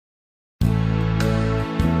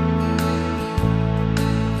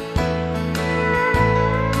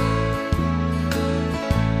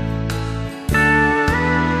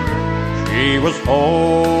was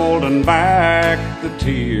holding back the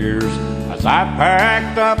tears as I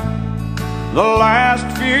packed up the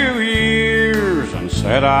last few years and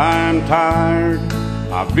said, I'm tired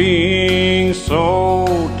of being so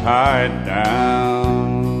tied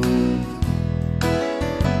down.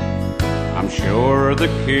 I'm sure the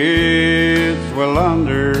kids will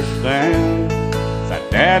understand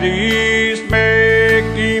that Daddy's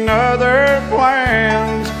making other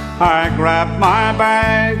plans. I grabbed my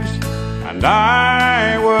bags and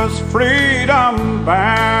I was freedom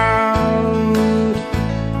bound.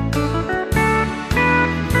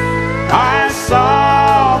 I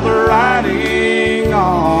saw the writing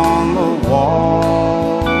on the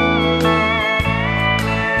wall.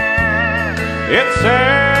 It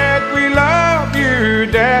said, we love you,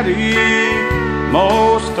 Daddy,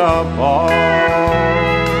 most of all.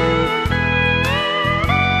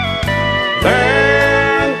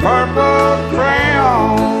 Then purple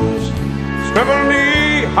crayons scribbled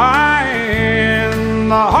knee-high in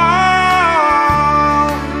the hall.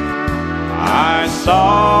 I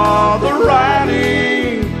saw the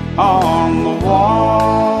writing on the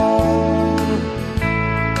wall.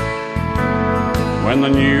 When the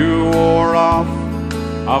new wore off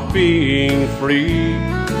of being free,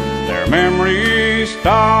 their memories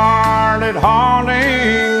started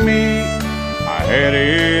haunting me. I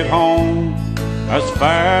headed home as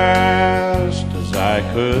fast as I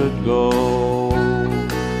could go.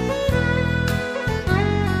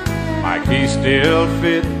 My key still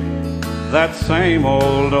fit that same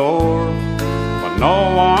old door, but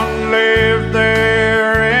no one lived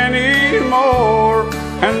there anymore.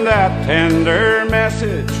 And that tender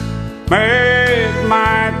message made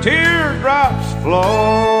my teardrops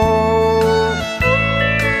flow.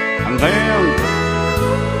 And then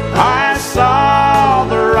I saw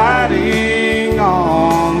the writing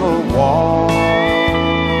on the wall.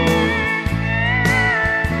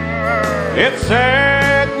 It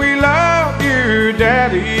said, we love you,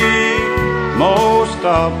 Daddy, most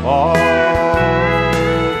of all.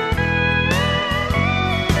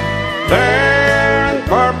 Then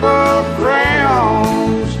purple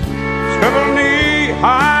crayons scribbled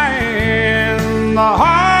knee-high in the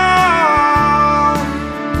hall.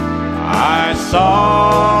 I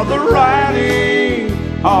saw the writing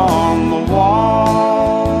on the wall.